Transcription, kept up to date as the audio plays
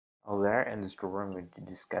There in this tutorial, I'm going to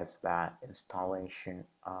discuss about installation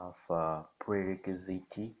of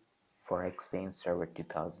Prerequisite for Exchange Server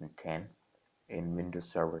 2010 in Windows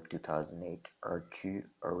Server 2008 R2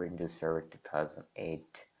 or Windows Server 2008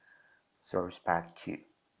 Service Pack 2.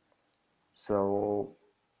 So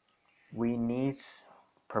we need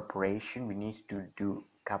preparation. We need to do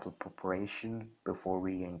a couple of preparation before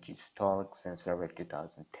we install Exchange Server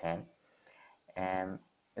 2010, and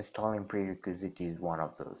installing Prerequisite is one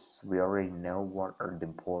of those. We already know what are the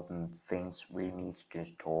important things we need to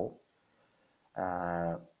install.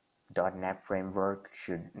 .NET framework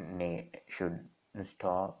should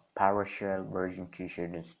install. PowerShell version 2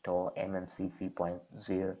 should install. MMC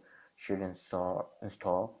 3.0 should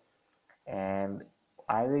install. And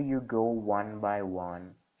either you go one by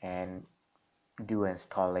one and do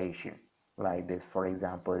installation like this. For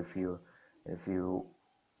example, if you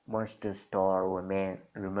wants to install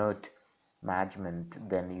remote management,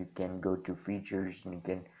 then you can go to features and you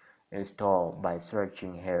can install by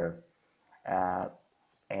searching here.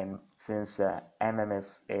 And since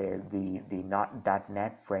MMS the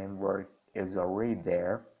 .NET framework is already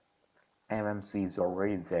there, MMC is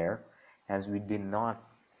already there, as we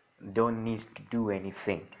don't need to do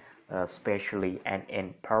anything especially,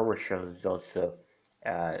 and PowerShell is also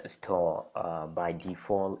installed by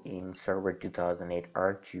default in Server 2008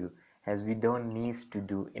 R2, as we don't need to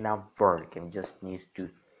do enough work and just need to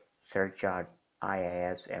search out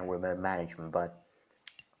IIS and remote management. But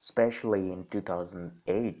especially in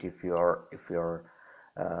 2008, if you're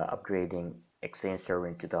upgrading Exchange Server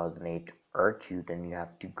in 2008 R2, then you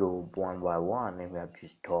have to go one by one and you have to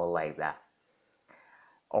install like that.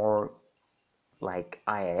 Or like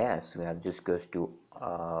IIS, we have just goes to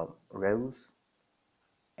rows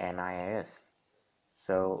and IIS.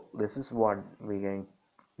 So this is what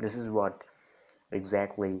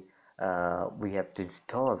exactly we have to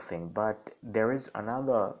install thing. But there is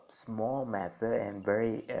another small method and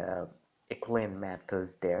very equivalent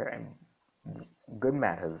methods there and good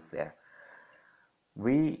methods there.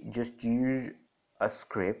 We just use a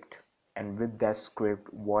script, and with that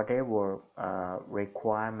script, whatever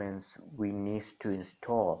requirements we need to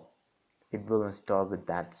install, it will install with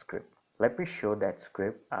that script. Let me show that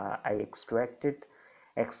script. I extracted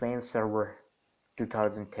Exchange Server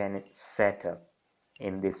 2010 setup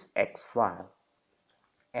in this X file,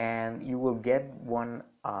 and you will get one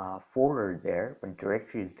folder there, one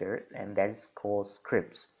directory is there, and that is called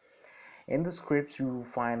scripts. In the scripts, you will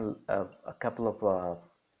find a couple of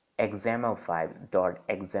XML file,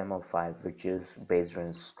 .xml file, which is based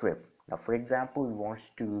on script. Now, for example, we want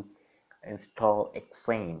to install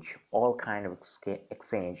Exchange, all kind of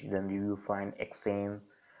Exchange, then you will find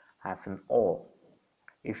Exchange-all.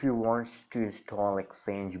 If you want to install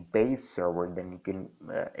Exchange base server, then you can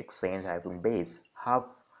Exchange-base.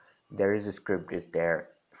 Hub, there is a script is there.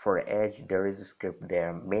 For Edge, there is a script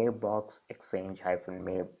there. Mailbox,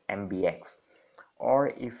 Exchange-mbx. Or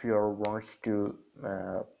if you want to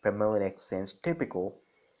promote Exchange typical,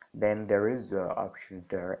 then there is an option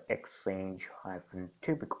there,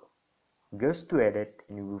 Exchange-typical. Goes to edit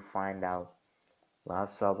and you will find out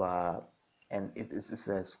lots of and it is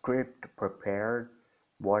a script prepared.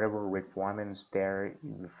 Whatever requirements there,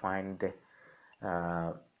 you will find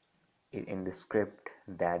uh, in the script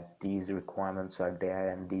that these requirements are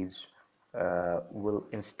there, and these will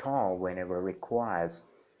install whenever requires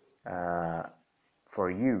uh, for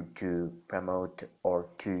you to promote or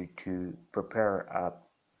to prepare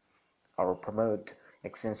or promote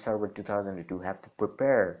Exchange Server 2002. Have to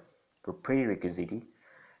prepare for Prerequisite.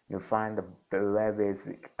 You find the web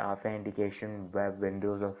basic authentication, web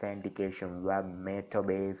Windows authentication, web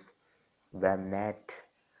metabase, webnet,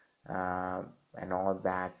 and all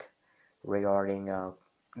that regarding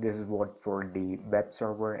this is what for the web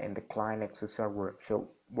server and the client access server. So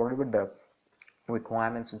whatever the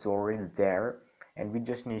requirements is already there, and we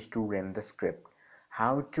just need to run the script.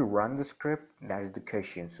 How to run the script, that is the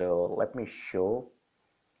question. So let me show.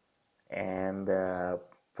 And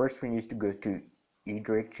first we need to go to E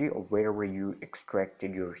directory or wherever you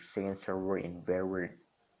extracted your Exchange server, in wherever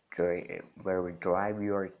drive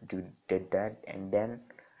you did that, and then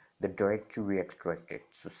the directory we extracted,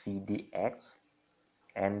 so cdx,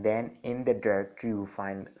 and then in the directory you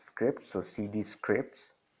find scripts, so cd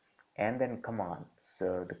scripts, and then command.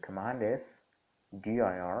 So the command is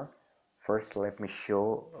dir. First let me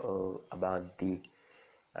show about the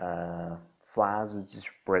files which is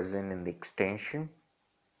present in the extension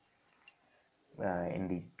in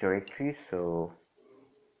the directory. So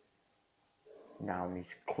now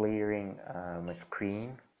it's clearing my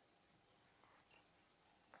screen,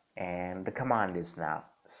 and the command is now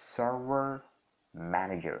server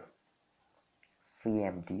manager.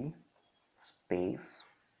 cmd space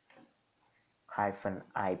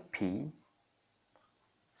 -ip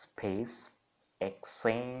space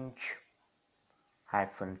exchange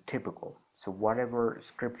 -typical. So whatever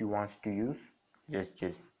script you want to use,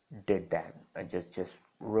 just did that. I just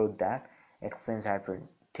wrote that exchange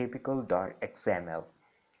 -typical.xml.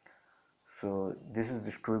 So this is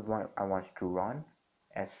the script I want to run.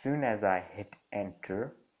 As soon as I hit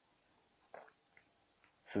enter,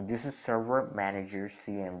 so this is server manager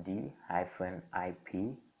cmd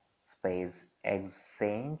 -ip space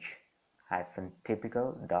exchange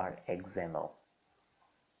 -typical.xml.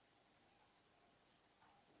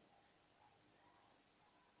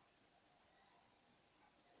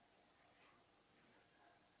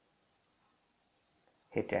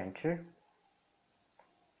 Hit enter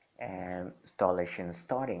and installation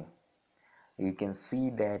starting. You can see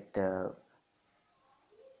that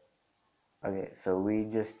okay, so we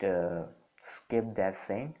just skip that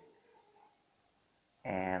thing,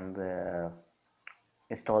 and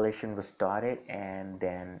installation was started and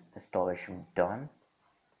then installation done.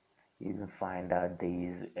 You can find out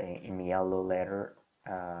these in yellow letter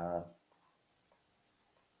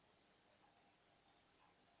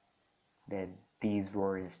that these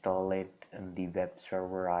were installed in the web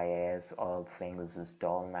server IIS. All things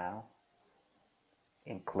installed now,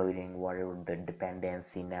 including whatever the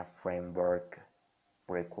dependency net framework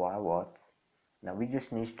require was. Now we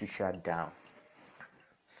just need to shut down.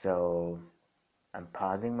 So I'm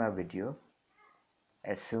pausing my video.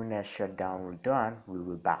 As soon as shutdown will done, we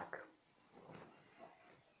will be back.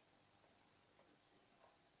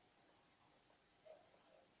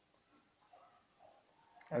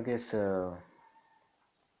 Okay, so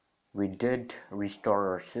we did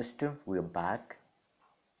restore our system. We're back.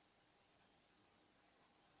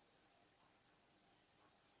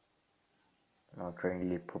 Now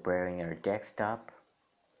currently preparing our desktop.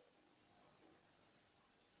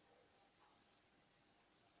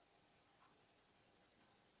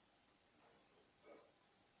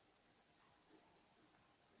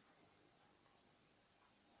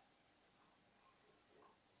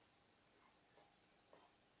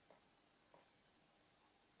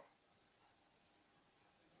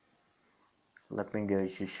 Let me go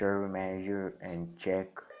to server manager and check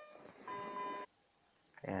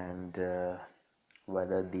and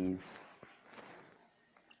whether these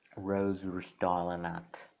rows were installed or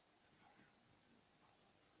not.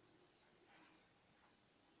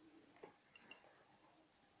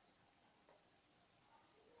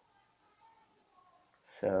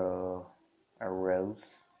 So our rows,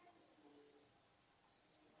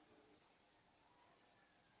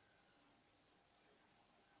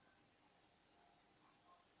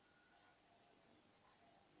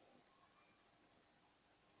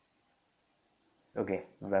 okay,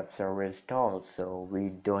 web server installed, so we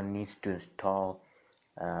don't need to install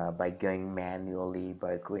by going manually,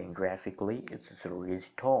 by going graphically. It's just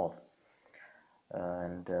installed.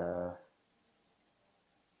 And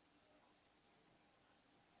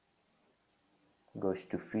goes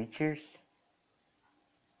to features,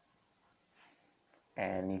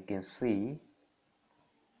 and you can see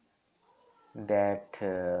that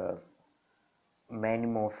many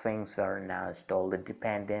more things are now installed. The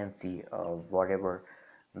dependency of whatever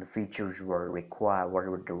the features were required,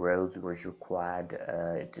 whatever the roles were required,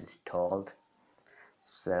 it's installed.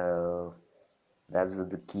 So that was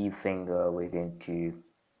the key thing we're going to.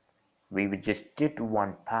 We just did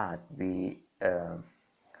one part. We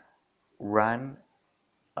run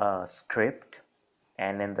a script,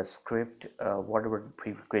 and in the script whatever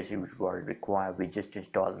prerequisites were required, we just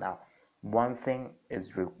installed. Now one thing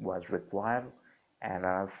was required, and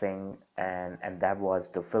another thing, and that was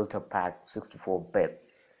the filter pack 64-bit.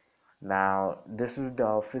 Now this is the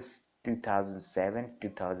Office 2007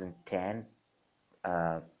 2010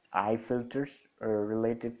 I filters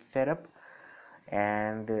related setup,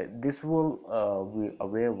 and this will be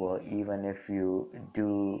available even if you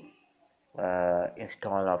do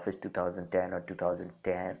install Office 2010 or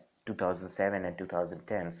 2010 2007 and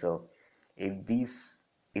 2010. So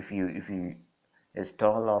if you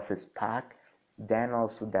install Office pack, then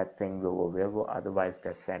also that thing will be available. Otherwise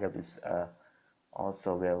the setup is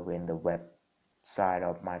also available in the website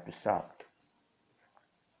of Microsoft.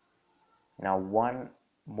 Now one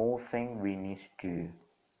more thing we need to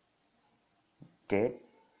did,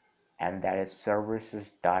 and that is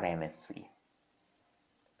services.msc.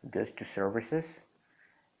 Goes to services,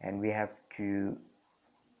 and we have to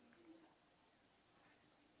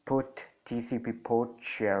put TCP port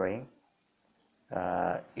sharing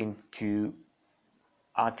into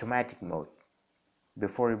automatic mode.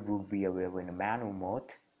 Before it would be available in a manual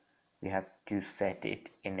mode. we have to set it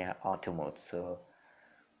in an auto mode. So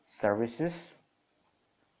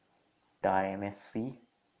services.msc,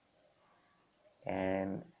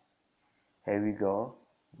 and here we go.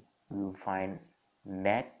 We will find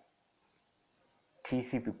net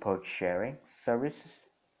TCP port sharing services,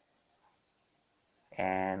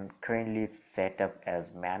 and currently it's set up as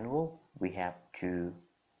manual. We have to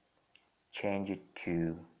change it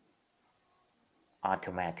to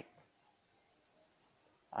automatic.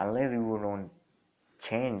 Unless you don't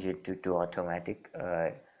change it to automatic,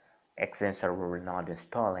 Xen server will not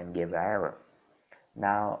install and give error.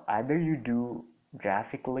 Now either you do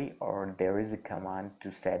graphically, or there is a command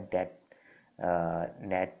to set that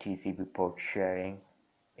net TCP port sharing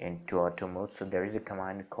into auto mode. So there is a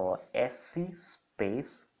command called sc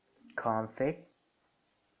space config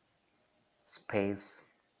space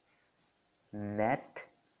net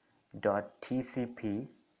dot tcp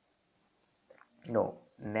no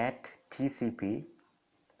net TCP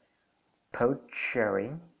port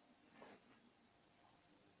sharing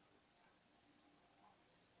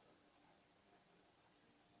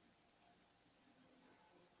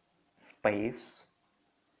space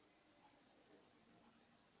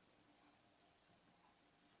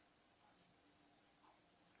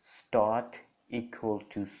start equal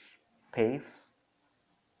to space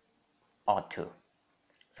auto.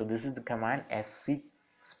 So this is the command sc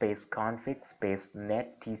space config space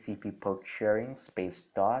net TCP port sharing space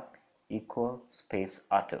start equal space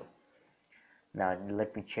auto. Now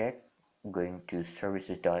let me check. Going to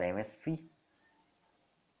services.msc.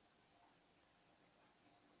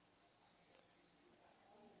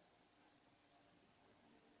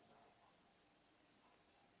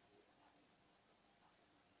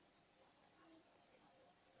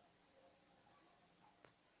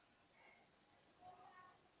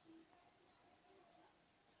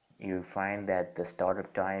 You find that the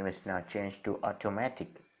startup time is now changed to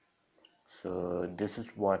automatic. So this is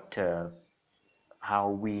what how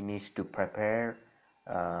we need to prepare.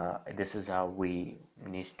 This is how we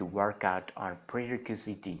need to work out on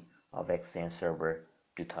prerequisite of Xen Server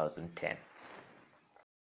 2010.